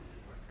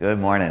Good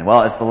morning.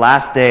 Well, it's the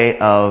last day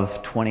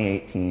of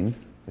 2018,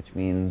 which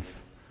means,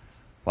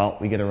 well,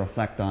 we get to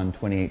reflect on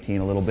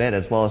 2018 a little bit,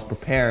 as well as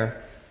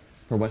prepare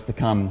for what's to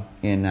come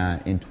in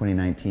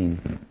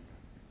 2019.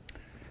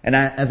 And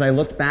as I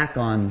looked back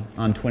on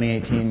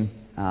 2018,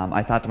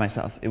 I thought to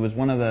myself, it was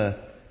one of the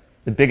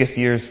biggest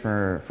years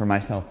for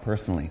myself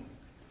personally.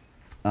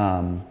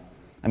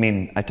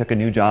 I took a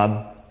new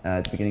job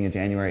at the beginning of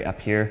January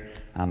up here.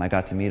 I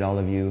got to meet all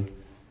of you,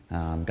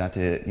 got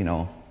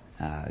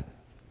to,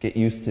 get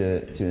used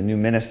to a new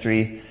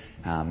ministry,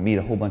 meet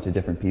a whole bunch of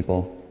different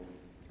people.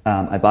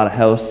 I bought a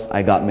house.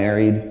 I got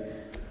married.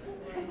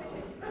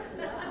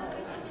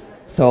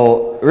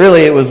 So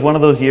really, it was one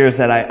of those years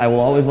that I will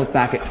always look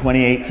back at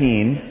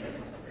 2018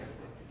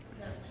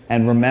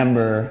 and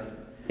remember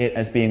it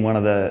as being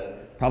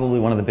probably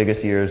one of the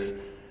biggest years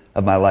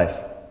of my life.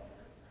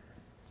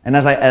 And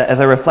as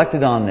I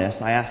reflected on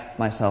this, I asked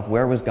myself,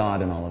 where was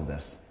God in all of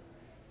this?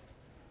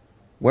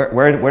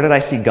 Where did I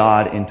see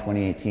God in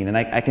 2018? And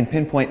I can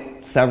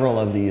pinpoint several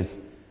of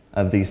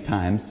these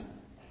times.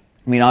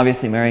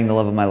 Obviously marrying the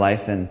love of my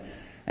life and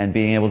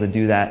being able to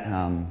do that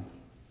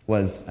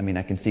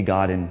I can see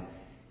God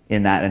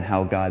in that and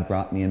how God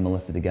brought me and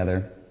Melissa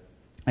together.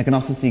 I can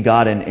also see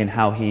God in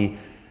how He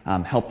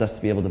helped us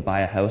to be able to buy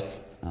a house.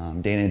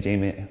 Dana and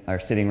Jamie are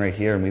sitting right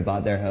here, and we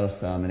bought their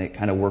house, and it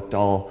kind of worked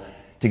all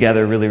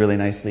together really, really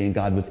nicely, and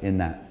God was in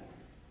that.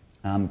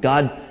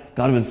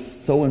 God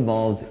was so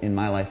involved in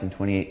my life in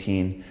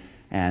 2018,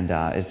 and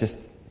it's just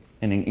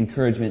an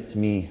encouragement to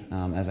me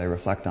as I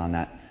reflect on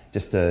that,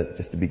 just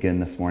to begin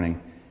this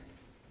morning.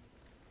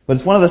 But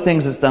it's one of the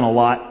things that's done a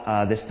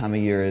lot this time of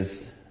year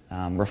is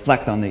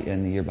reflect on the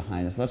year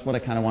behind us. So that's what I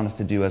kind of want us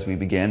to do as we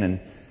begin,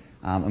 and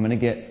I'm going to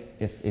get,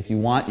 if you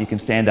want, you can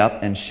stand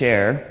up and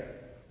share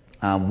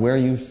where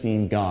you've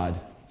seen God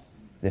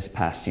this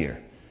past year.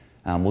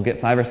 We'll get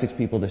 5 or 6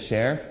 people to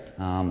share.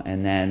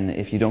 And then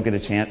if you don't get a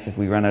chance, if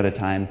we run out of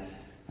time,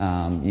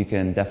 you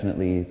can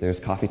definitely, there's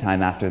coffee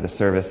time after the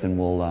service, and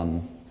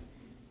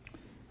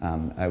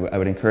I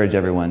would encourage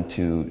everyone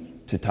to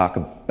talk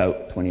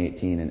about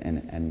 2018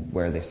 and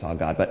where they saw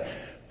God. But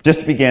just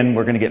to begin,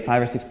 we're going to get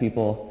 5 or 6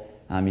 people.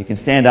 You can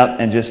stand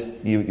up and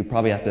you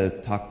probably have to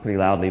talk pretty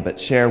loudly, but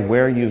share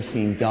where you've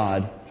seen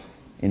God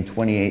in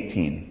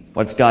 2018.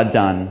 What's God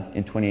done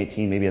in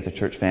 2018, maybe as a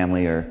church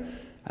family or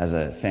as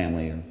a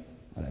family or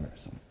whatever.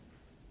 So.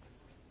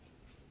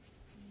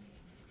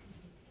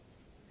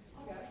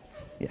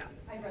 Yeah.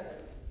 I'd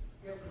rather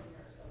go from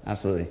here. So.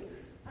 Absolutely.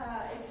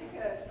 I took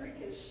a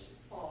freakish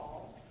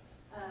fall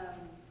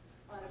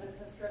on a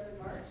business trip in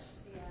March,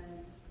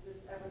 and just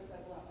ever so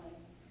bluntly,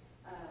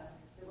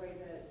 the way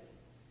that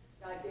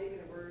God gave me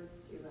the words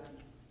to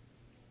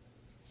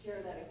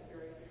share that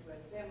experience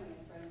with family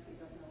and friends who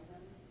don't know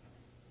Him,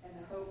 and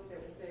the hope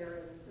that was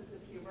there, and the sense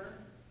of humor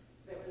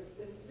that was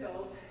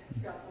instilled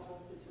throughout the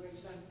whole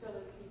situation. I'm still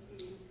in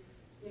PT,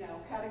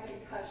 had a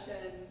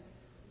concussion,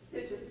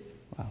 stitches.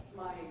 Wow.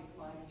 My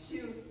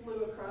shoe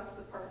flew across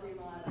the parking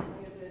lot. I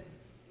landed,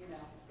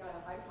 got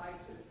a high five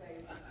to the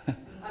face.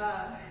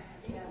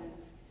 And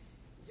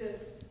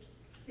just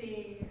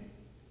seeing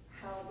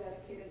how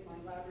dedicated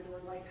my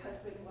Labrador-like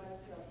husband was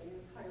throughout the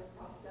entire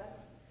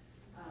process,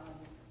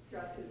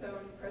 throughout his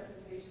own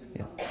presentations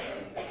on the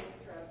same business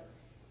trip,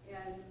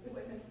 and the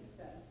witness he's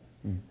been,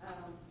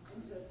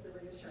 and just the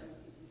reassurance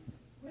he's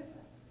with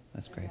us.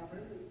 That's great.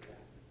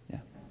 Yeah.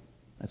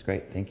 That's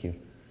great. Thank you.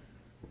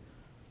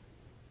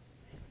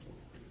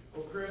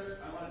 Well, Chris,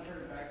 I want to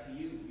turn it back to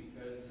you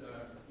because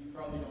you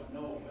probably don't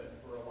know, but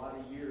for a lot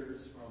of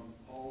years from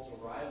Paul's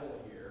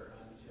arrival here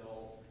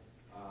until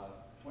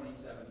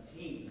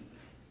 2017,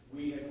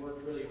 we had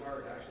worked really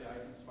hard. Actually, I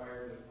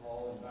conspired with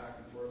Paul and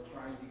back and forth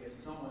trying to get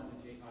someone to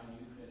take on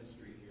youth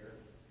ministry here.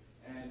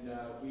 And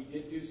we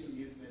did do some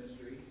youth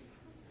ministry,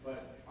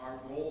 but our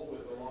goal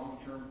was a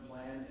long-term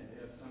plan and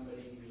to have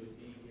somebody who would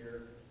be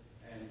here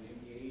and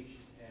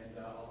engaged. And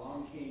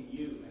along came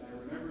you. And I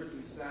remember as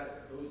we sat at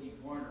the cozy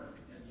corner,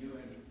 you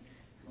and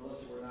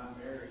Melissa were not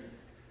married,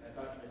 and I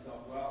thought to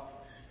myself, well,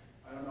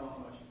 I don't know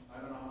how much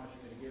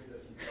you're going to give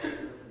this until I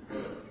hear from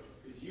her,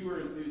 because you were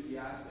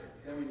enthusiastic.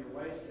 Then when your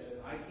wife said,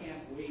 I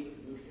can't wait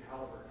to move to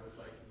Haliburton, I was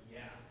like,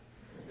 yeah,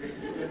 this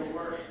is going to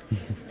work.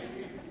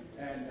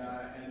 And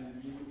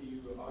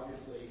you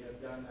obviously have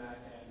done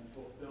that and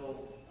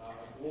fulfilled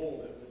a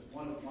goal that was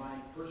one of my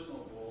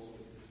personal goals,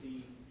 was to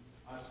see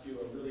us do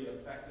a really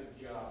effective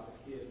job with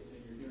kids,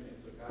 and you're doing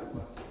it, so God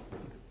bless you.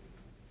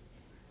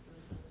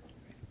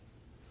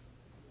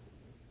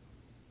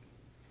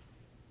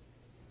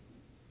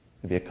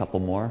 Maybe a couple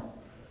more.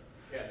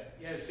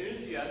 Yeah. As soon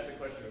as you asked the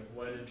question of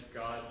what has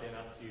God been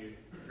up to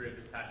throughout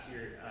this past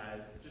year,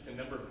 just a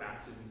number of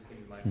baptisms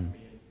came to mind for me.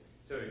 And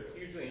so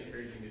hugely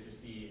encouraging to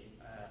just see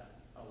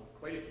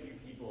quite a few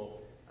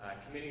people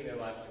committing their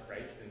lives to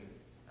Christ, and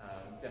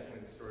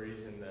definitely the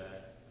stories and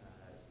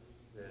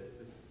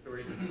the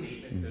stories and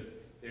statements of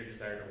their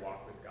desire to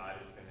walk with God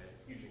has been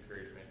a huge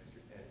encouragement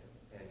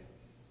and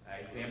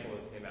example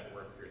of Him at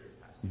work throughout this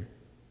past year.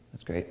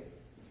 That's great.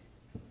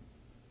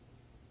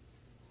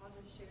 I'll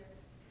just share.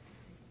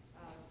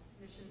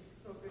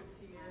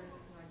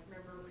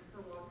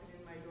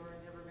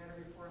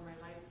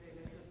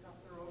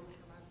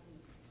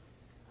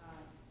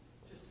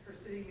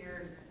 being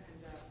here, and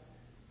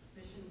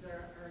missions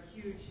are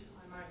huge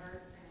on my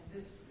heart.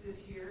 And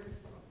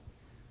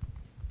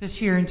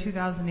this year in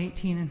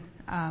 2018,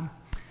 I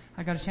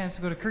got a chance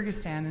to go to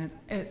Kyrgyzstan, and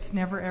it's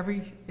never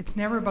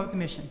about the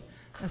mission.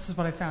 This is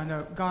what I found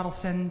out. God will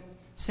send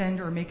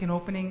or make an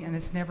opening, and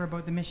it's never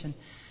about the mission.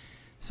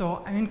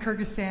 So I'm in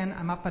Kyrgyzstan.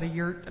 I'm up at a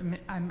yurt.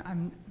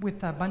 I'm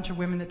with a bunch of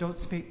women that don't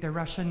speak. They're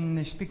Russian, and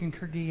they're speaking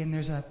Kyrgyz, and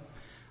there's a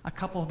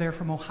couple there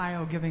from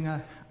Ohio giving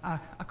a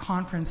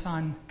conference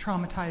on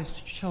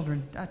traumatized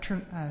children,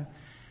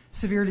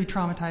 severely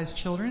traumatized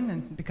children,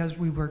 and because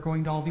we were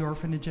going to all the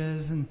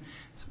orphanages, and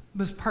it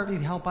was partly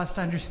to help us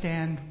to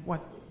understand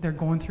what they're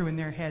going through in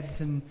their heads,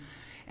 and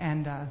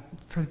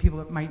for the people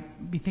that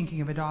might be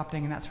thinking of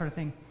adopting and that sort of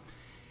thing.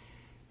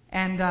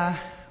 And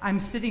I'm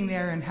sitting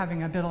there and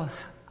having a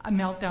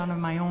meltdown of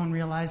my own,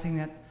 realizing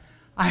that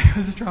I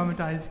was a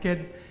traumatized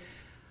kid.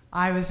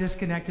 I was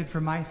disconnected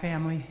from my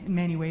family in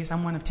many ways.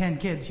 I'm one of 10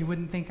 kids. You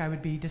wouldn't think I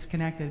would be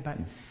disconnected, but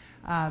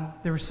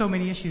there were so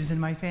many issues in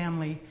my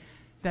family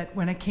that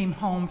when I came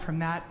home from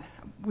that,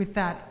 with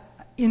that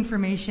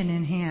information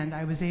in hand,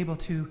 I was able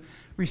to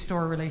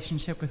restore a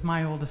relationship with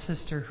my oldest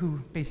sister, who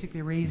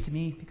basically raised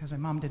me because my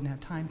mom didn't have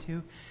time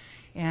to,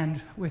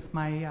 and with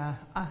my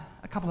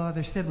a couple of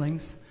other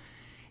siblings.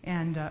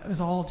 And it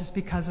was all just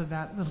because of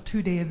that little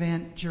 2-day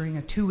event during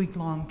a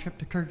 2-week-long trip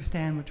to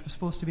Kyrgyzstan, which was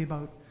supposed to be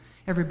about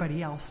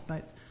everybody else,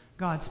 but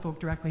God spoke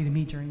directly to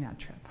me during that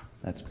trip.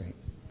 That's great.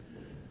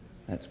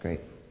 That's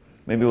great.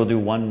 Maybe we'll do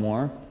one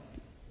more.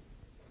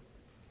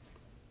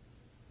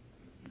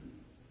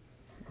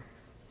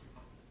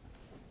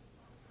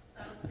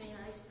 May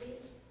I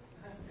speak?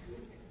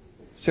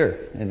 Sure,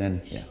 and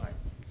then, yeah. Sure.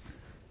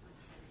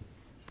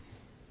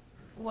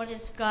 What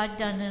has God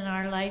done in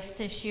our life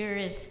this year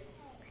is,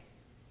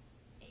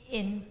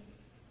 in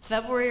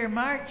February or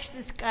March,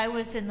 this guy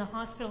was in the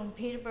hospital in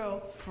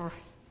Peterborough for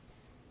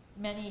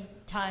many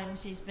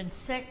times. He's been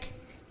sick.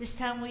 This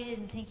time we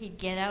didn't think he'd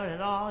get out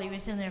at all. He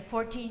was in there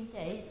 14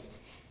 days.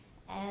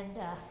 And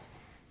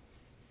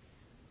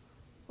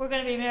we're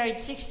going to be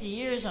married 60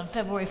 years on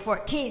February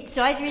 14th,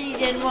 so I really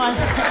didn't want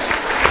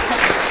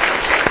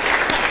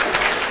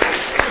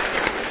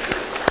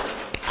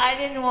I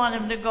didn't want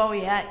him to go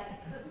yet.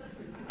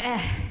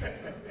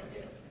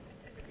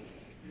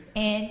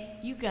 And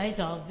you guys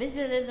all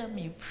visited him,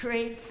 you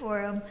prayed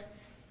for him.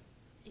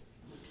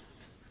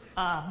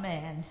 Ah,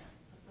 man.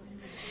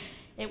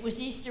 It was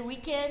Easter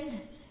weekend.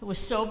 It was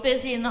so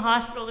busy in the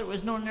hospital, there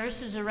was no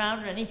nurses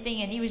around or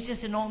anything, and he was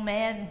just an old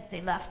man.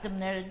 They left him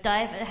there to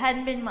die. If it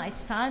hadn't been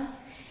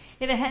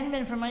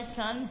for my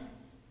son,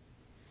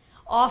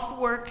 off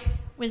work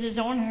with his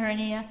own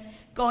hernia,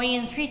 going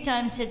in 3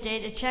 times a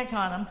day to check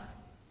on him,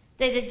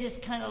 they'd have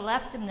just kind of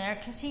left him there,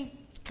 because he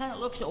kind of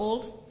looks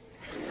old.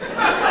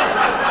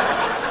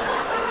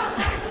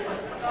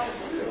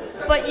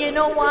 But you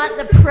know what?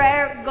 The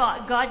prayer,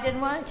 God didn't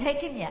want to take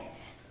him yet.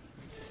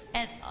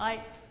 And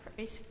I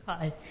praise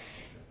God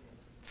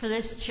for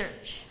this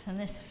church and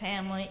this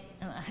family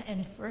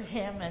and for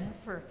him and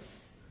for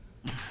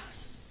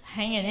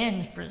hanging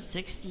in for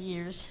 60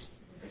 years.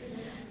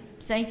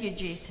 Thank you,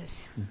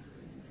 Jesus.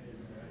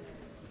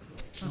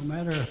 No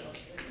matter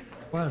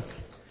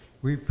what,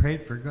 we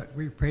prayed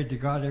to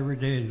God every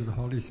day into the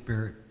Holy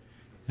Spirit,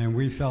 and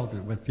we felt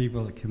it with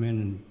people that come in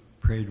and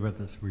prayed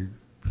with us.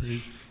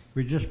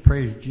 We just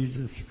praise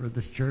Jesus for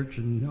this church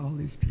and all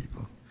these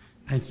people.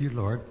 Thank you,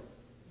 Lord.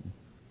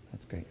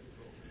 That's great.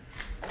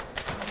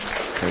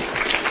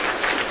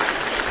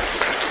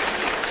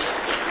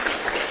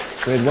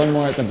 We had one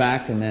more at the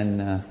back, and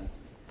then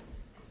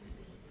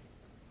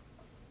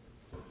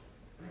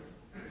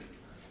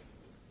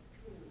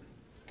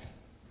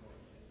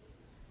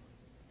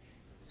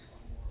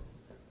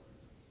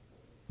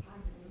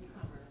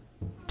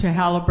to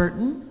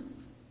Halliburton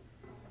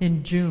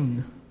in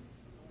June.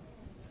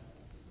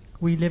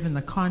 We live in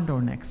the condo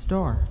next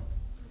door.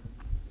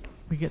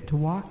 We get to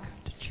walk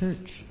to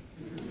church.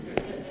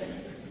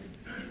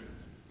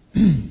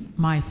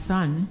 My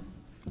son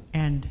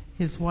and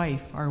his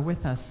wife are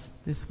with us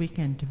this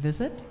weekend to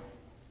visit.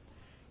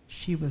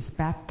 She was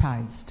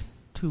baptized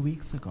 2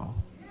 weeks ago.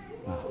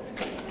 Wow.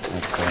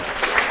 That's great.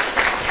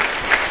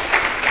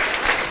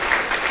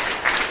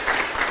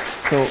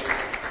 So,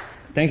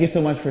 thank you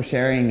so much for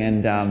sharing.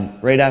 And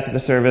right after the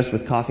service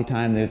with coffee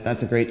time,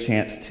 that's a great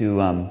chance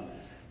to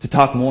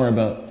talk more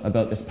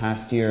about this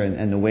past year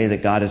and the way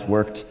that God has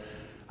worked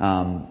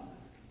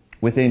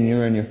within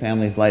your and your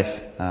family's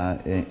life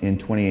in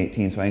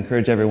 2018. So I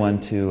encourage everyone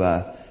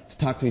to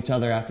talk to each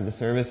other after the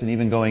service, and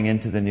even going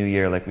into the new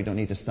year. Like, we don't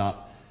need to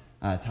stop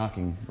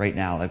talking right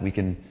now. Like, we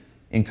can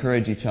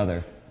encourage each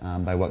other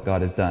by what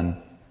God has done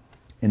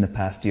in the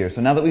past year.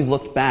 So now that we've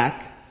looked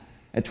back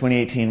at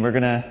 2018, we're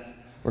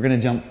gonna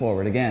jump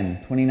forward again.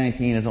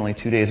 2019 is only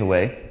 2 days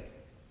away.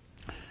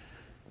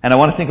 And I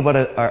want to think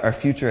about our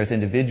future as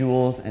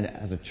individuals and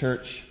as a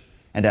church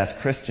and as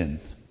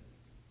Christians.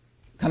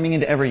 Coming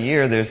into every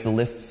year, there's the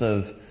lists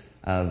of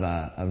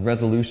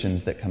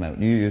resolutions that come out,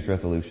 New Year's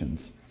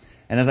resolutions.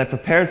 And as I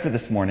prepared for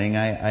this morning,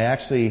 I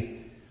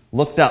actually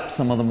looked up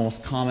some of the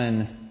most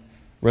common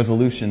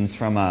resolutions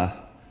from a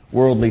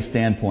worldly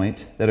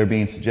standpoint that are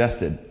being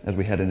suggested as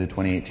we head into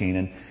 2018.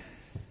 And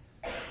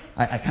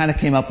I kind of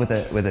came up with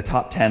a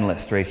top 10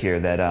 list right here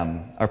that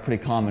are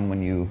pretty common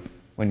when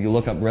you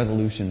look up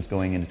resolutions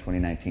going into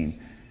 2019.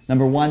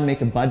 Number 1,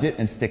 make a budget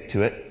and stick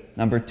to it.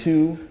 Number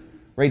 2,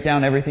 write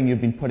down everything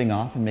you've been putting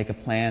off and make a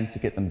plan to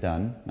get them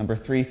done. Number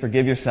 3,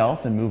 forgive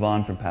yourself and move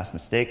on from past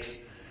mistakes.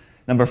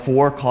 Number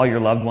 4, call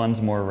your loved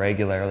ones more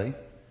regularly.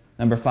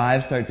 Number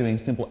 5, start doing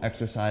simple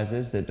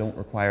exercises that don't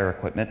require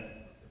equipment.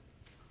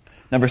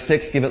 Number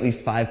 6, give at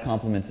least 5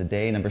 compliments a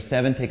day. Number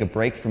 7, take a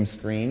break from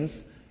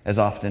screens as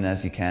often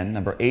as you can.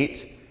 Number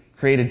 8,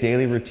 create a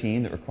daily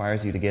routine that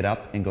requires you to get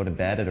up and go to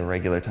bed at a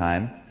regular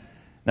time.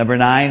 Number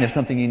 9, if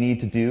something you need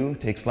to do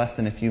takes less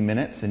than a few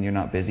minutes and you're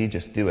not busy,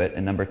 just do it.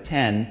 And number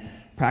 10,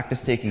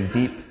 practice taking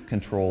deep,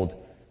 controlled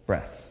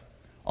breaths.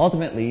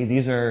 Ultimately,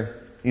 these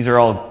are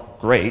all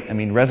great. I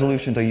mean,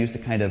 resolutions are used to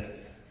kind of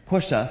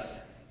push us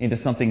into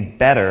something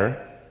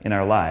better in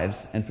our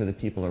lives and for the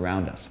people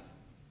around us.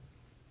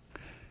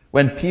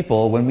 When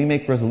we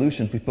make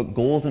resolutions, we put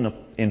goals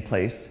in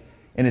place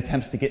in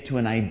attempts to get to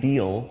an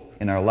ideal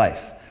in our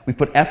life. We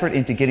put effort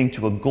into getting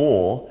to a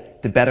goal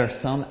to better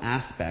some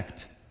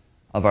aspect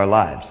of our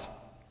lives.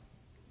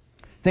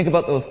 Think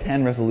about those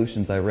 10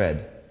 resolutions I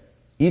read.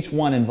 Each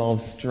one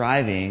involves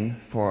striving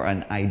for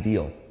an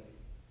ideal.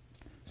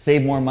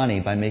 Save more money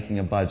by making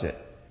a budget.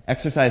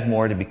 Exercise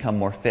more to become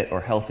more fit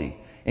or healthy.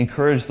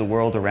 Encourage the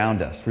world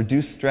around us.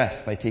 Reduce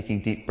stress by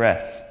taking deep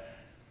breaths.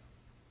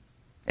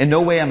 In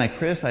no way am I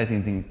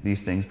criticizing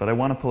these things, but I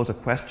want to pose a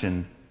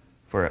question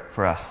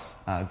for us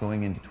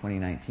going into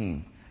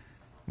 2019.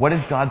 What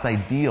is God's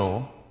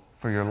ideal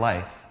for your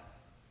life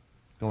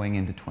going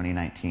into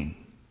 2019?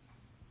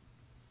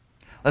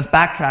 Let's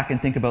backtrack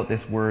and think about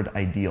this word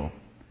ideal.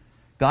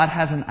 God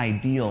has an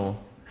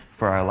ideal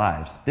for our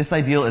lives. This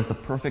ideal is the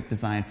perfect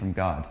design from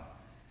God.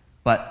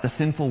 But the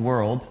sinful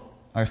world,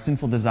 our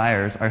sinful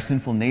desires, our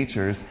sinful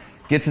natures,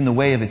 gets in the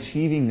way of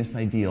achieving this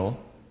ideal.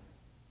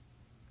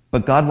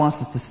 But God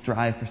wants us to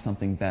strive for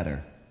something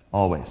better,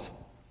 always.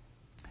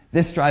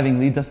 This striving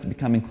leads us to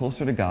becoming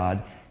closer to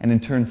God and in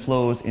turn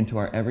flows into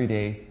our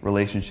everyday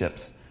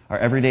relationships, our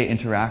everyday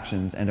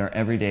interactions, and our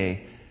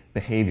everyday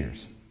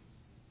behaviors.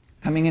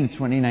 Coming into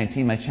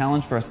 2019, my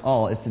challenge for us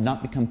all is to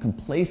not become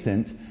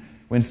complacent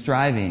when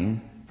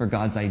striving for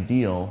God's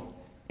ideal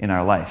in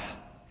our life.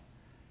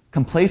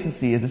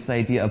 Complacency is this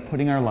idea of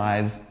putting our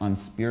lives on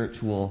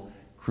spiritual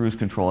cruise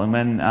control.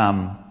 And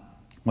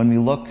when we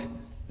look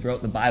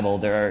throughout the Bible,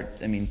 there are,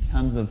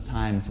 tons of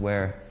times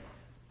where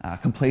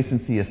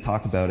complacency is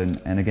talked about.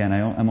 And again,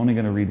 I'm only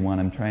going to read one.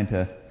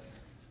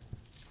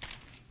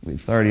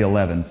 It's already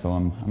 11, so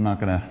I'm not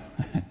going to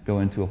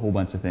go into a whole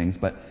bunch of things.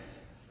 But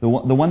the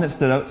one that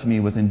stood out to me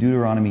was in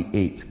Deuteronomy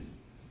 8,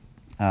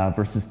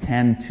 verses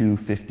 10 to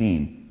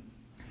 15.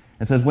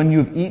 It says, "When you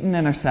have eaten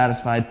and are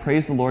satisfied,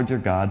 praise the Lord your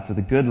God for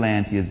the good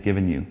land he has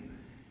given you.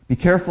 Be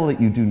careful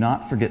that you do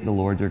not forget the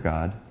Lord your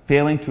God,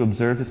 failing to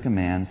observe his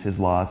commands, his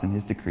laws, and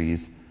his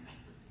decrees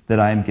that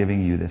I am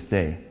giving you this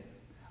day.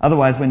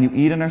 Otherwise, when you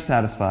eat and are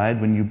satisfied,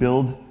 when you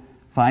build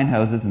fine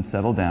houses and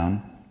settle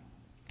down,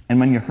 and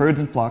when your herds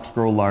and flocks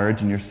grow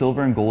large and your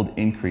silver and gold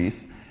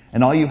increase,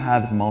 and all you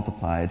have is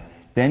multiplied,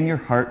 then your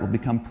heart will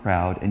become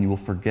proud and you will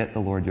forget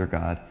the Lord your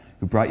God,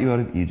 who brought you out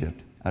of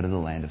Egypt, out of the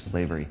land of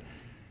slavery."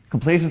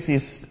 Complacency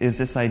is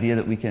this idea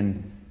that we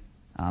can,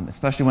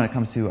 especially when it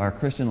comes to our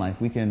Christian life,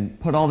 we can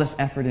put all this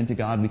effort into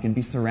God, we can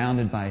be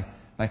surrounded by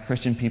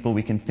Christian people,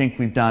 we can think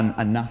we've done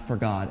enough for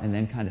God, and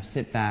then kind of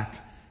sit back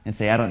and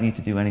say, I don't need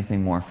to do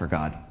anything more for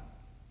God.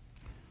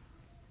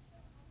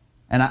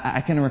 And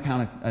I can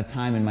recount a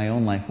time in my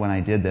own life when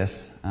I did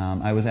this.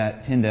 I was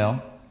at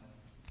Tyndale.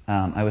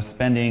 I was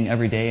spending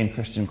every day in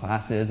Christian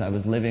classes. I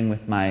was living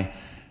with my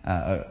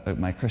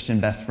Christian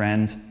best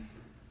friend.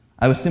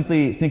 I was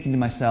simply thinking to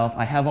myself,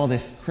 I have all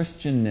this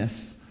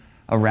Christianness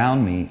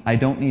around me. I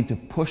don't need to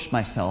push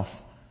myself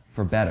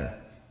for better.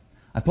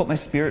 I put my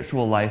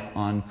spiritual life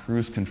on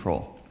cruise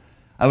control.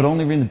 I would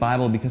only read the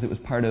Bible because it was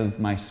part of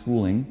my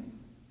schooling.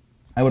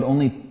 I would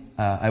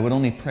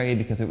only pray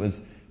because it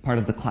was part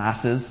of the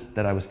classes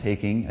that I was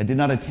taking. I did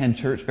not attend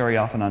church very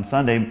often on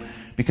Sunday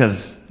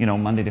because,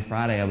 Monday to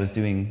Friday I was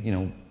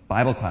doing,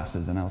 Bible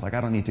classes, and I was like,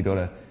 I don't need to go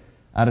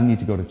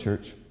to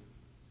church.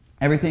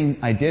 Everything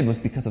I did was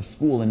because of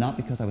school and not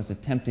because I was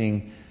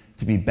attempting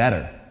to be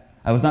better.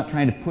 I was not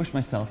trying to push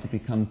myself to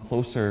become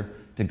closer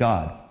to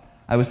God.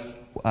 I was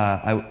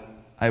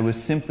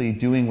simply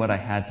doing what I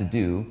had to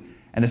do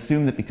and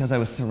assumed that because I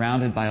was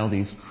surrounded by all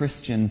these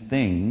Christian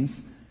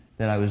things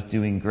that I was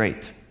doing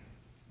great.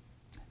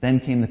 Then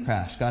came the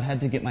crash. God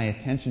had to get my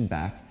attention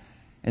back,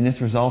 and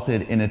this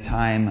resulted in a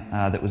time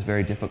that was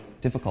very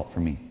difficult for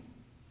me.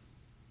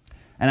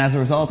 And as a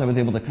result, I was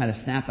able to kind of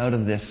snap out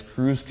of this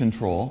cruise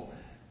control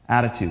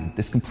attitude,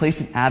 this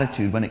complacent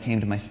attitude when it came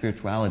to my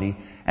spirituality,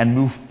 and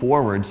move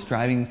forward,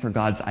 striving for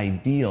God's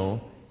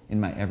ideal in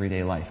my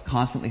everyday life,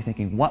 constantly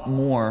thinking, what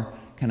more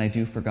can I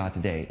do for God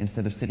today,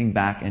 instead of sitting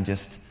back and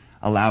just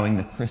allowing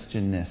the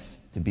Christianness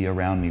to be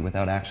around me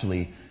without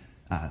actually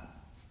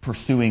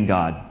pursuing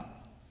God.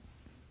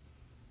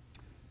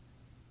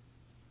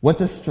 What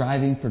does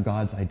striving for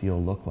God's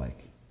ideal look like?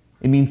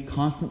 It means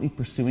constantly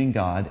pursuing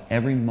God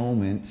every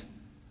moment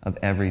of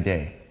every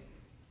day.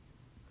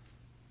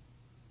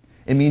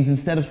 It means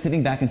instead of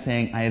sitting back and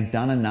saying, I have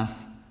done enough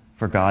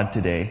for God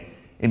today,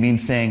 it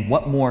means saying,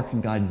 what more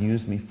can God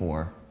use me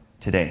for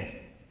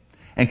today?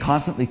 And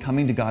constantly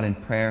coming to God in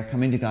prayer,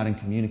 coming to God in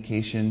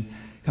communication,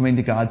 coming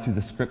to God through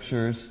the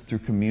scriptures, through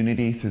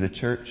community, through the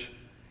church,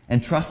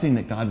 and trusting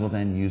that God will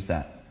then use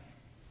that.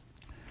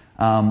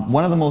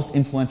 One of the most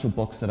influential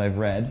books that I've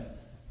read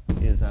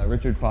is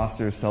Richard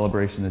Foster's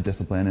Celebration of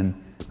Discipline,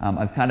 and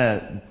I'm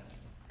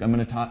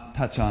going to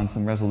touch on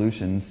some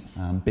resolutions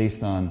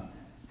based on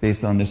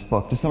this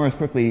book. To summarize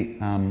quickly,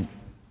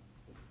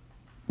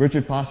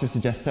 Richard Foster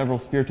suggests several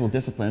spiritual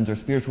disciplines or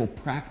spiritual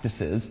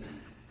practices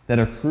that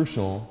are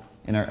crucial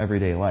in our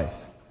everyday life.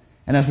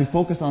 And as we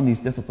focus on these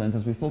disciplines,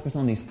 as we focus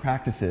on these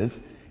practices,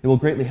 it will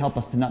greatly help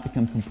us to not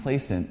become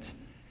complacent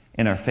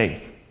in our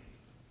faith.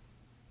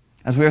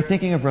 As we are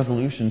thinking of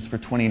resolutions for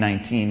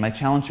 2019, my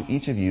challenge to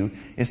each of you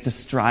is to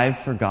strive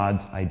for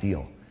God's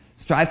ideal.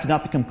 Strive to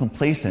not become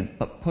complacent,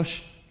 but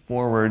push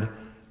forward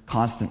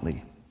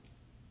constantly.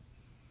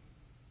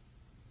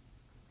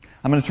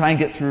 I'm going to try and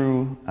get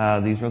through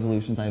these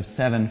resolutions. I have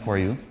 7 for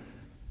you.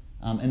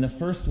 And the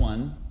first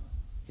one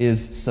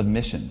is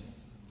submission.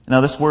 Now,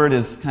 this word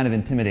is kind of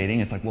intimidating.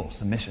 It's like, whoa,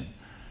 submission.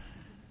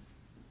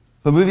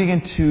 But moving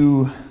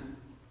into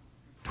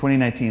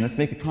 2019, let's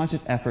make a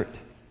conscious effort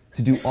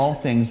to do all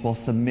things while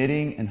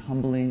submitting and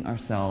humbling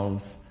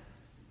ourselves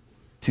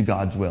to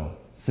God's will.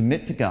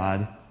 Submit to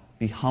God,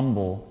 be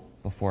humble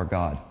before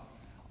God.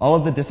 All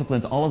of the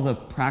disciplines, all of the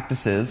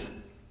practices,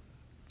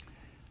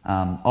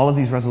 all of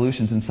these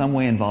resolutions in some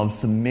way involve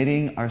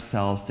submitting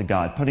ourselves to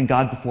God, putting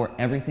God before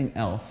everything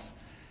else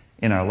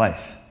in our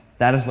life.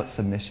 That is what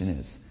submission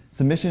is.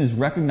 Submission is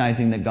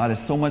recognizing that God is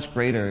so much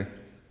greater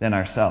than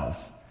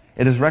ourselves.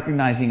 It is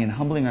recognizing and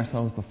humbling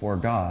ourselves before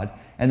God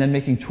and then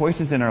making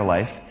choices in our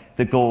life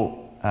that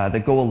go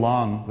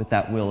along with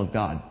that will of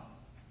God.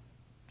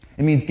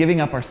 It means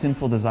giving up our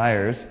sinful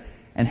desires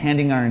and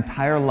handing our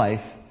entire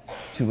life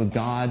to a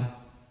God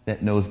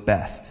that knows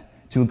best,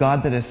 to a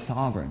God that is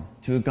sovereign,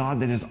 to a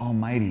God that is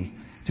almighty,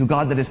 to a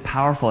God that is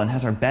powerful and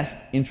has our best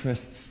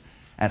interests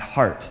at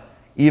heart,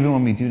 even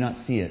when we do not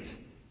see it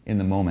in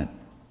the moment.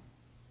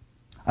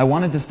 I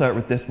wanted to start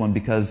with this one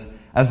because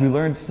as we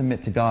learn to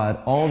submit to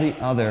God, all the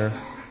other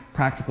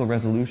practical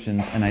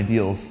resolutions and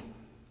ideals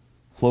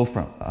flow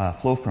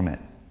from it.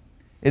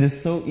 It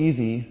is so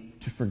easy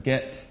to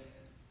forget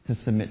to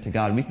submit to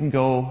God. We can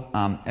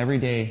go every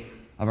day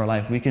of our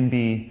life. We can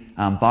be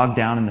bogged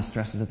down in the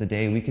stresses of the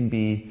day. We can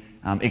be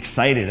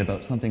excited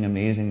about something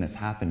amazing that's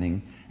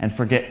happening and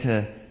forget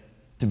to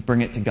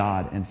bring it to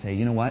God and say,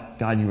 you know what?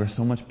 God, you are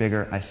so much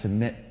bigger. I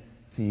submit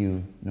to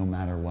you no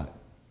matter what.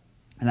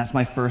 And that's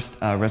my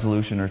first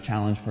resolution or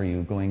challenge for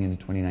you going into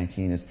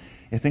 2019 is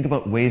think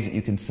about ways that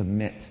you can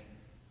submit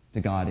to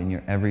God in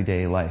your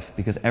everyday life,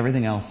 because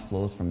everything else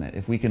flows from that.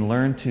 If we can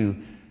learn to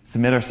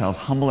submit ourselves,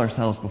 humble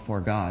ourselves before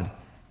God,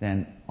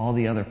 then all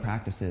the other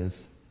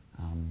practices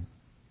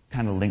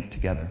kind of link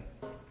together.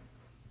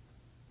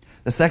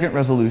 The second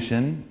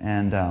resolution,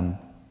 and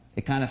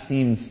it kind of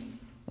seems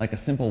like a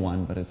simple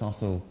one, but it's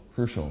also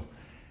crucial,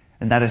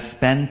 and that is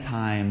spend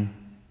time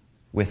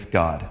with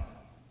God.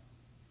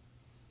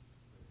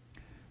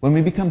 When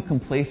we become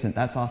complacent,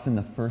 that's often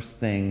the first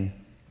thing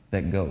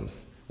that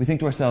goes. We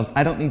think to ourselves,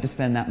 I don't need to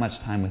spend that much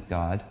time with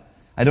God.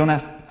 I don't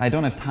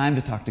have time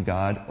to talk to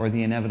God, or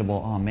the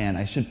inevitable, oh man,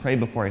 I should pray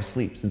before I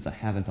sleep since I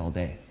haven't all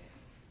day.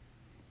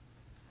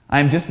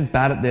 I'm just as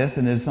bad at this,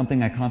 and it is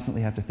something I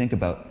constantly have to think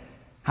about.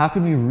 How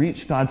can we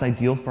reach God's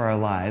ideal for our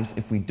lives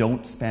if we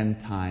don't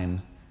spend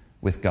time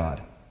with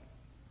God?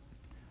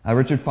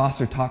 Richard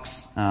Foster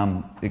talks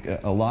a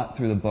lot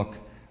through the book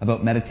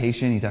about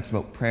meditation. He talks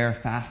about prayer,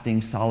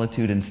 fasting,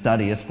 solitude, and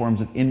study as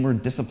forms of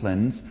inward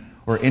disciplines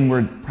or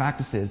inward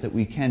practices that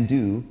we can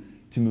do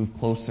to move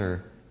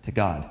closer to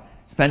God.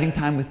 Spending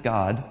time with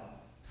God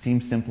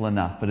seems simple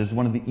enough, but it's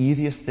one of the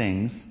easiest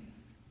things.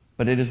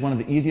 But it is one of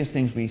the easiest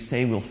things we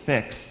say we'll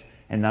fix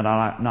and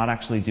not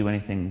actually do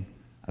anything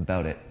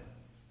about it.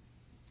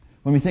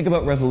 When we think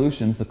about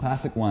resolutions, the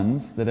classic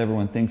ones that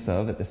everyone thinks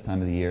of at this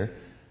time of the year,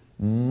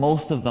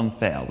 most of them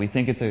fail. We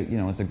think it's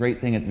a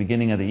great thing at the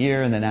beginning of the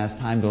year, and then as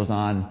time goes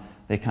on,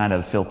 they kind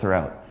of filter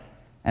out.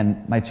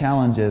 And my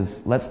challenge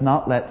is, let's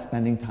not let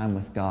spending time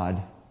with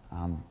God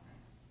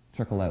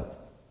trickle out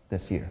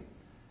this year.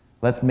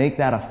 Let's make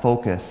that a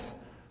focus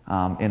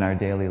in our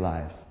daily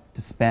lives,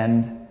 to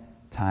spend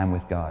time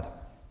with God.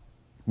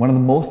 One of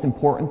the most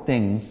important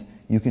things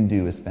you can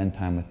do is spend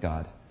time with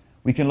God.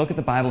 We can look at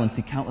the Bible and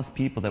see countless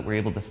people that were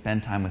able to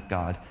spend time with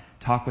God,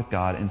 talk with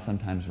God, and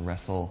sometimes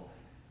wrestle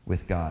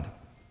with God.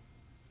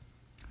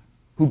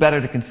 Who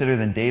better to consider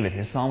than David?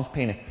 His Psalms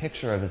paint a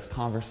picture of his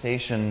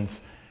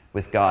conversations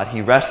with God.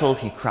 He wrestled,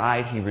 he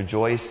cried, he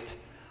rejoiced,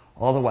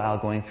 all the while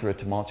going through a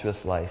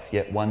tumultuous life,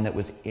 yet one that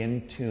was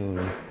in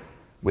tune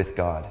with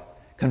God.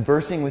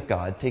 conversing with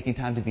God, taking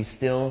time to be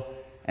still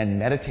and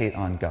meditate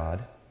on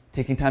God,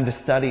 taking time to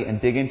study and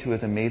dig into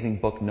His amazing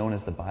book known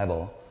as the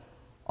Bible,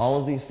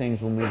 all of these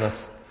things will move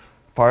us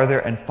farther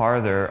and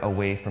farther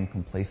away from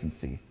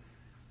complacency.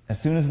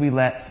 As soon as we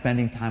let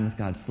spending time with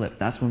God slip,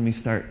 that's when we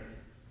start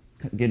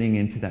getting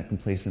into that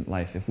complacent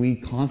life. If we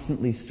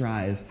constantly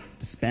strive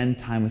to spend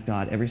time with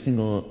God every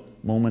single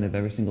moment of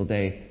every single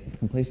day,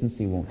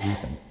 complacency won't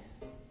happen.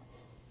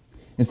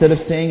 Instead of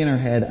saying in our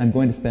head, I'm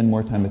going to spend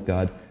more time with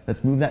God,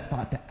 let's move that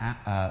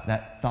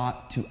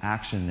thought to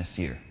action this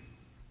year.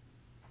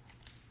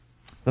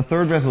 The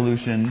third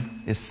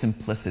resolution is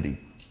simplicity.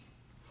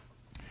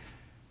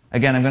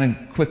 Again, I'm going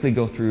to quickly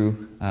go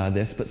through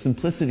this, but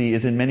simplicity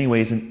is in many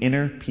ways an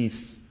inner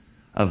peace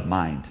of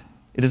mind.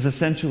 It is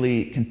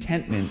essentially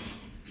contentment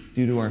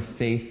due to our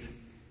faith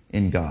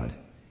in God.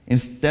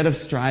 Instead of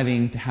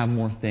striving to have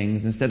more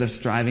things, instead of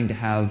striving to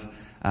have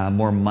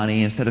more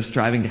money, instead of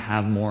striving to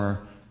have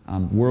more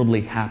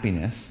worldly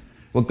happiness,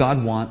 what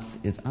God wants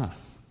is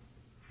us.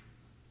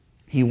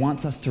 He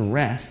wants us to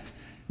rest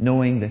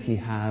knowing that He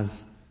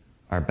has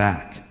our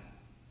back.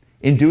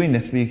 In doing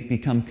this, we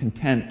become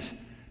content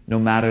no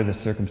matter the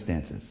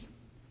circumstances.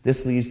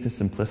 This leads to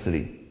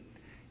simplicity.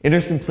 Inner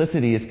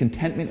simplicity is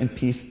contentment and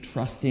peace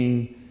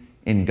trusting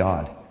in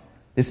God.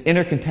 This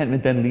inner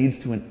contentment then leads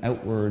to an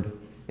outward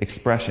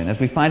expression. As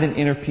we find an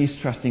inner peace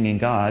trusting in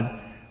God,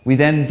 we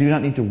then do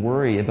not need to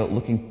worry about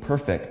looking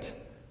perfect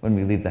when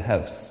we leave the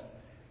house.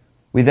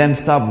 We then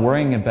stop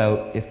worrying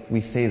about if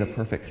we say the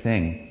perfect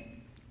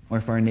thing, or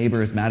if our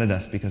neighbor is mad at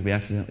us because we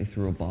accidentally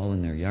threw a ball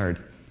in their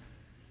yard.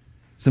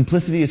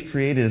 Simplicity is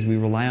created as we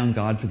rely on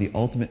God for the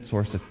ultimate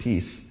source of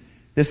peace.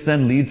 This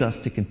then leads us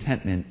to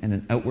contentment and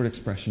an outward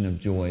expression of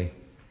joy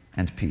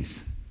and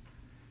peace.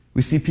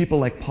 We see people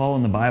like Paul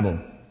in the Bible.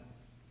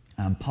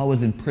 Paul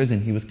was in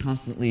prison. He was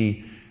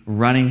constantly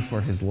running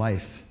for his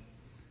life.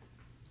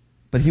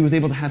 But he was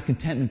able to have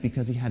contentment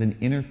because he had an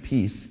inner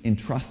peace in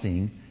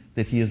trusting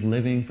that he is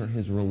living for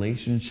his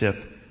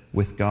relationship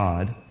with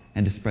God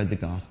and to spread the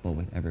gospel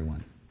with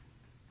everyone.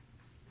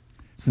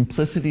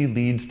 Simplicity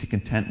leads to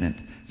contentment.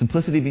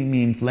 Simplicity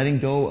means letting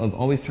go of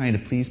always trying to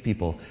please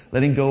people,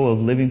 letting go of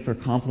living for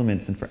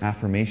compliments and for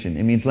affirmation.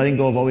 It means letting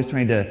go of always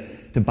trying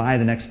to buy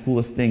the next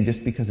coolest thing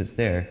just because it's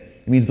there.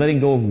 It means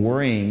letting go of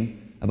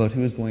worrying about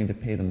who's going to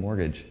pay the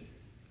mortgage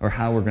or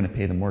how we're going to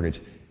pay the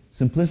mortgage.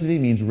 Simplicity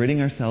means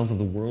ridding ourselves of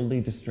the worldly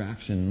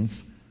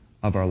distractions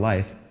of our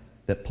life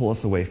that pull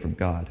us away from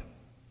God.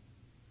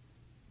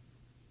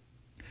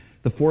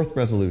 The fourth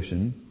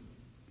resolution,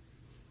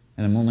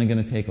 and I'm only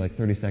going to take like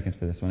 30 seconds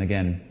for this one.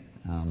 Again,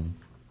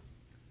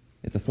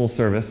 it's a full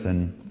service,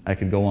 and I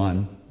could go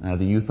on.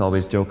 The youth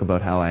always joke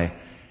about how I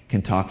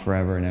can talk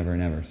forever and ever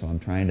and ever, so I'm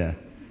trying to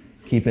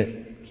keep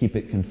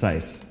it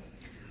concise.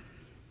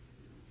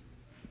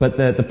 But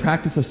the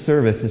practice of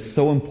service is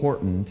so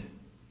important,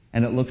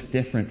 and it looks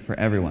different for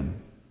everyone.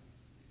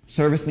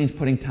 Service means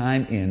putting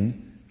time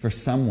in for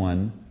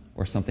someone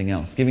or something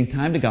else, giving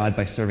time to God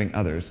by serving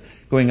others,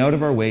 going out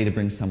of our way to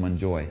bring someone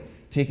joy,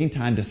 taking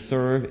time to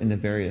serve in the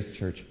various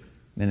church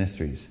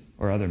ministries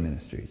or other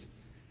ministries.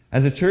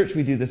 As a church,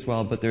 we do this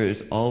well, but there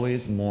is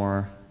always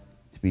more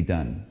to be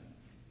done.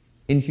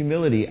 In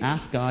humility,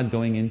 ask God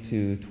going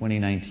into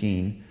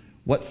 2019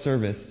 what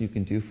service you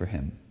can do for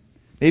Him.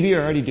 Maybe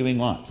you're already doing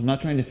lots. I'm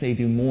not trying to say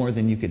do more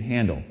than you can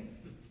handle.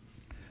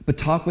 But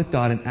talk with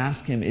God and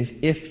ask Him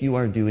if you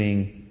are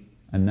doing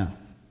enough.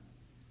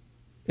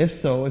 If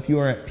so, if you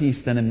are at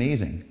peace, then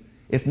amazing.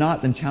 If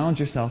not, then challenge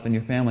yourself and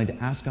your family to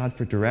ask God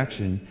for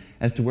direction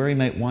as to where He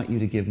might want you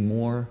to give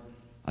more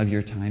of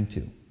your time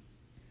to.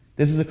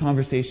 This is a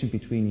conversation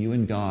between you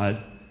and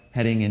God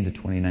heading into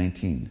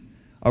 2019.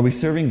 Are we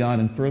serving God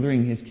and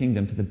furthering His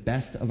kingdom to the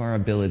best of our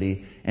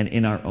ability and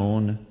in our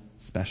own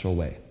special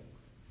way?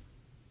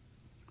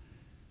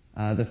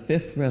 The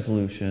fifth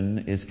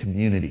resolution is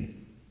community.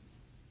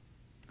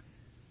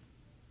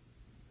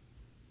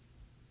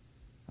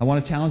 I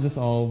want to challenge us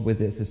all with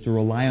this, is to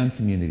rely on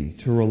community,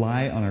 to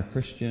rely on our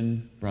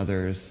Christian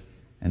brothers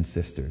and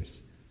sisters.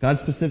 God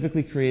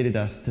specifically created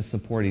us to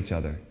support each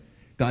other.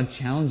 God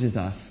challenges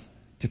us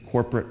to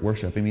corporate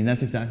worship. I mean,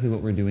 that's exactly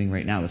what we're doing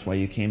right now. That's why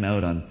you came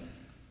out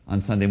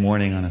on Sunday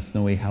morning on a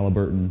snowy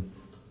Halliburton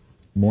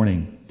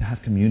morning, to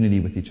have community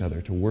with each other,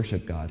 to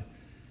worship God.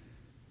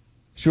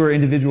 Sure,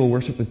 individual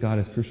worship with God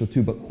is crucial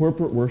too, but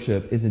corporate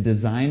worship is a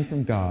design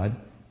from God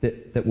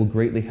that will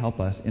greatly help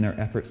us in our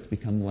efforts to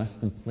become less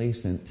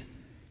complacent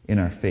in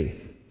our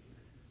faith.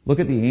 Look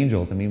at the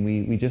angels. I mean,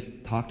 we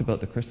just talked about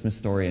the Christmas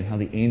story and how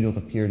the angels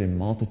appeared in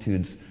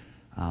multitudes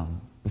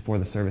before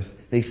the service.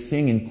 They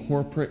sing in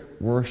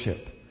corporate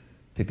worship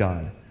to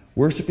God,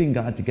 worshiping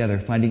God together,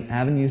 finding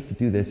avenues to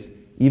do this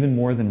even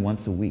more than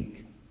once a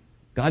week.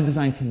 God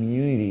designed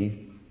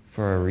community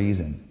for a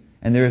reason,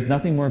 and there is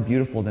nothing more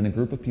beautiful than a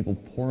group of people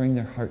pouring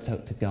their hearts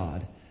out to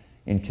God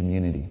in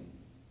community.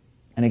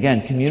 And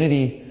again,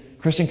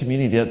 Christian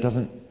community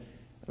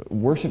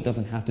worship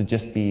doesn't have to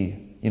just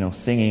be,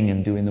 singing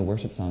and doing the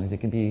worship songs. It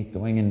can be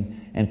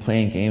going and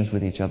playing games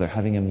with each other,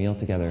 having a meal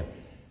together.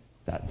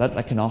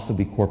 That can also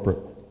be corporate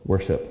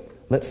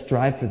worship. Let's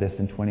strive for this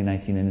in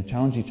 2019 and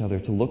challenge each other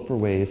to look for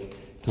ways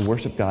to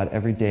worship God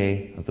every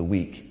day of the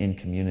week in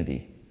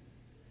community.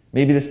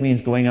 Maybe this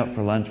means going out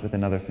for lunch with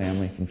another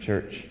family from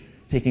church,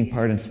 taking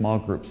part in small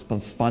groups,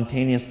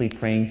 spontaneously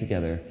praying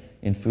together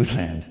in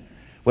Foodland.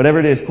 Whatever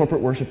it is,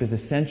 corporate worship is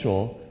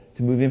essential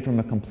to moving from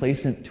a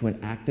complacent to an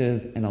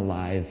active and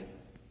alive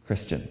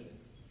Christian.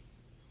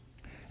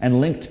 And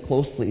linked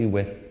closely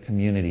with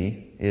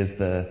community is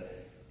the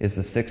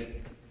sixth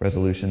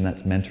resolution,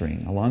 that's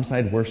mentoring.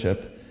 Alongside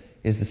worship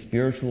is the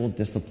spiritual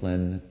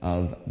discipline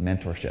of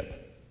mentorship,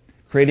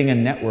 creating a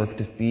network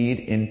to feed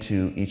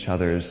into each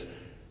other's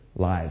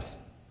lives.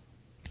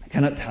 I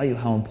cannot tell you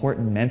how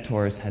important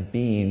mentors have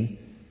been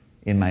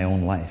in my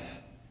own life.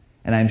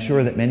 And I'm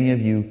sure that many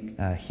of you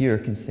here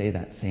can say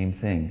that same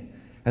thing.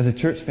 As a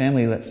church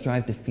family, let's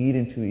strive to feed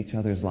into each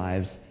other's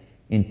lives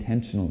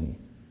intentionally.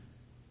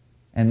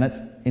 And let's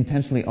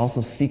intentionally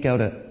also seek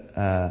out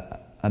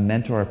a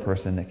mentor, a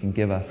person that can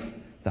give us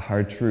the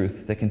hard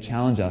truth, that can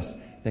challenge us,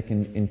 that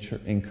can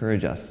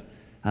encourage us.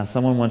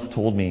 Someone once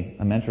told me,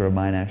 a mentor of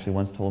mine actually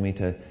once told me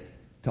to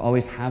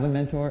always have a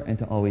mentor and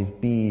to always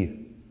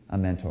be a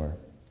mentor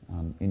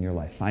in your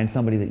life. Find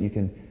somebody that you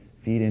can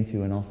feed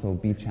into and also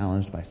be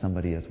challenged by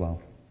somebody as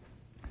well.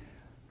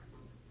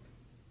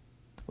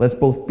 Let's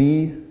both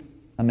be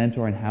a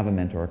mentor and have a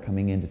mentor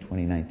coming into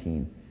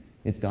 2019.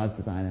 It's God's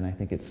design, and I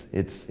think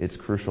it's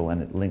crucial,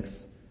 and it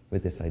links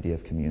with this idea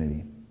of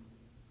community.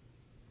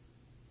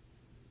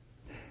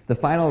 The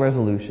final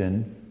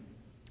resolution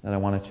that I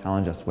want to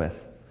challenge us with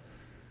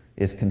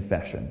is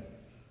confession,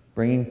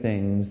 bringing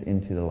things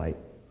into the light.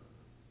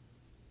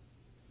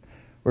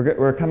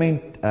 We're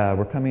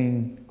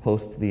coming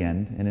close to the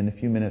end, and in a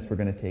few minutes we're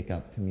going to take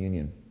up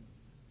communion.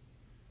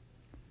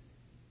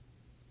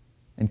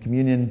 And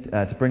communion,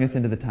 to bring us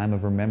into the time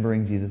of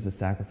remembering Jesus'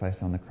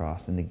 sacrifice on the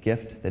cross and the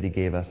gift that he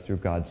gave us through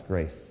God's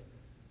grace.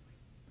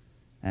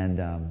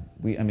 And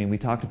we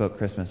talked about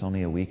Christmas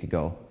only a week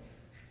ago,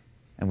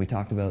 and we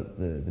talked about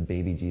the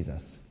baby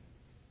Jesus.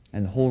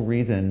 And the whole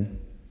reason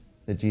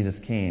that Jesus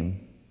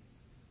came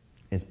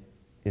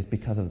is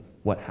because of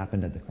what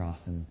happened at the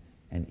cross and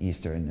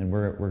Easter. And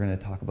we're going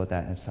to talk about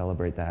that and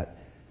celebrate that.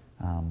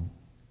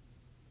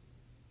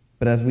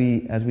 But as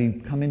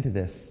we come into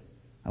this,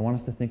 I want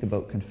us to think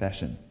about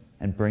confession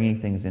and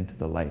bringing things into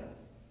the light.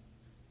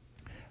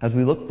 As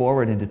we look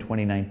forward into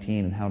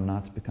 2019 and how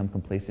not to become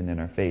complacent in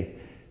our faith,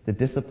 the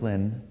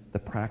discipline, the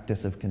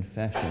practice of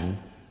confession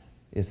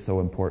is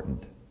so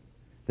important.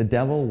 The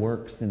devil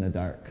works in the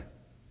dark.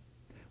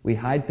 We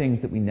hide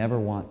things that we never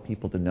want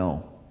people to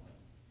know.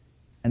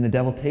 And the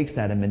devil takes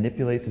that and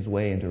manipulates his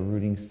way into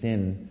rooting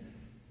sin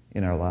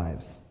in our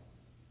lives.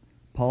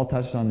 Paul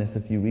touched on this a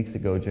few weeks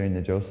ago during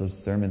the Joseph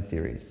sermon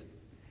series.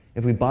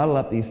 If we bottle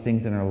up these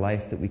things in our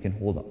life that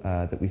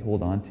we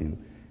hold on to,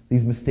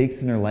 these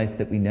mistakes in our life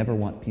that we never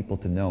want people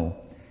to know,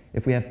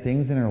 if we have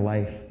things in our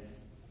life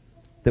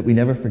that we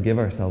never forgive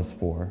ourselves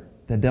for,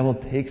 the devil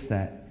takes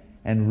that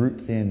and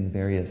roots in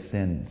various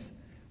sins.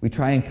 We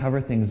try and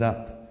cover things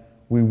up.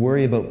 We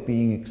worry about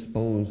being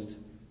exposed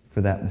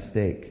for that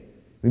mistake.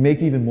 We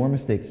make even more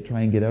mistakes to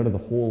try and get out of the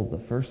hole of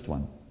the first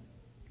one.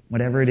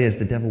 Whatever it is,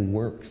 the devil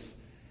works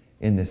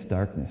in this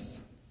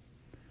darkness.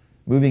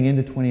 Moving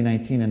into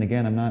 2019, and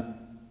again, I'm not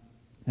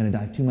going to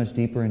dive too much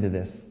deeper into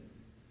this,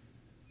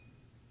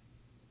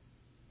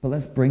 but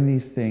let's bring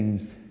these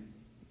things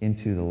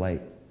into the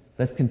light.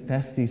 Let's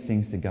confess these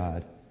things to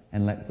God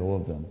and let go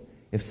of them.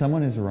 If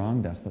someone has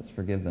wronged us, let's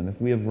forgive them. If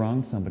we have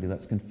wronged somebody,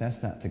 let's confess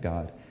that to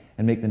God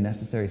and make the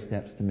necessary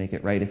steps to make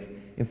it right.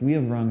 If we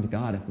have wronged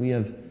God, if we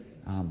have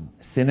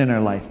sin in our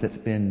life that's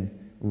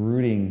been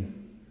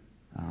rooting,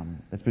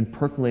 that's been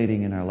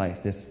percolating in our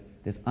life, this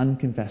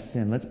unconfessed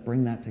sin, let's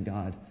bring that to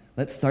God.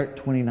 Let's start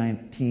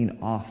 2019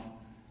 off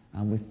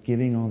with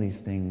giving all these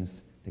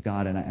things to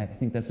God. And I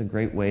think that's a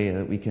great way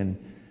that we can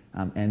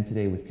end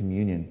today with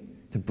communion,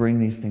 to bring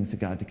these things to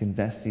God, to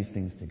confess these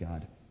things to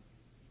God,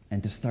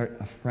 and to start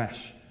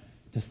afresh,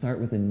 to start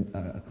with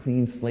a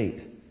clean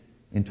slate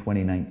in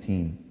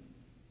 2019.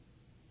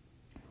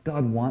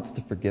 God wants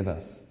to forgive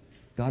us.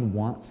 God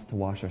wants to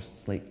wash our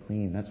slate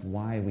clean. That's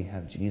why we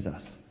have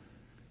Jesus.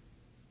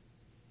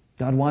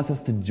 God wants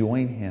us to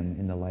join him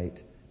in the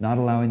light, not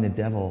allowing the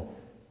devil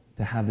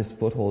to have this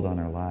foothold on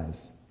our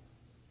lives.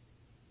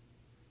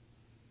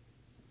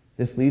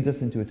 This leads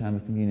us into a time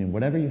of communion.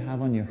 Whatever you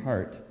have on your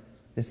heart,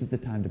 this is the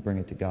time to bring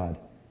it to God.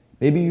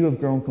 Maybe you have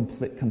grown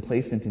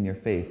complacent in your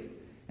faith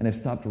and have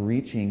stopped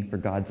reaching for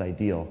God's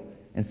ideal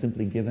and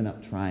simply given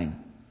up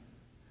trying.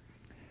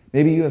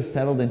 Maybe you have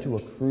settled into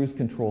a cruise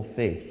control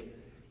faith.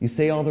 You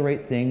say all the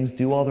right things,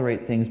 do all the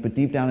right things, but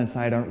deep down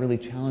inside aren't really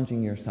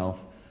challenging yourself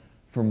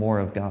for more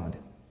of God.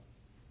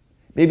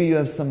 Maybe you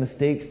have some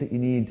mistakes that you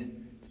need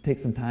to take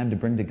some time to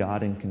bring to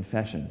God in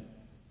confession.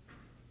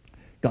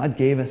 God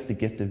gave us the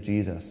gift of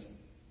Jesus.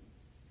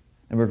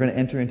 And we're going to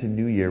enter into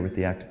New Year with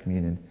the act of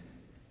communion.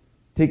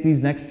 Take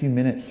these next few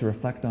minutes to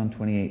reflect on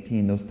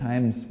 2018, those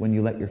times when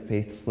you let your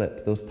faith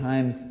slip, those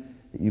times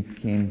that you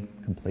became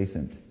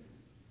complacent,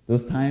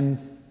 those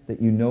times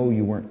that you know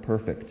you weren't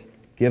perfect.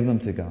 Give them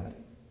to God.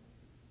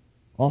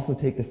 Also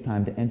take this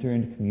time to enter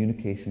into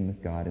communication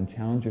with God and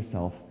challenge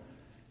yourself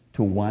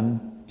to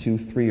 1, 2,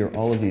 3, or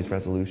all of these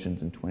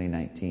resolutions in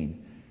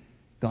 2019.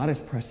 God is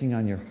pressing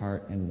on your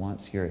heart and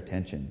wants your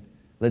attention.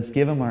 Let's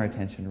give him our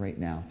attention right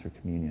now through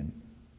communion.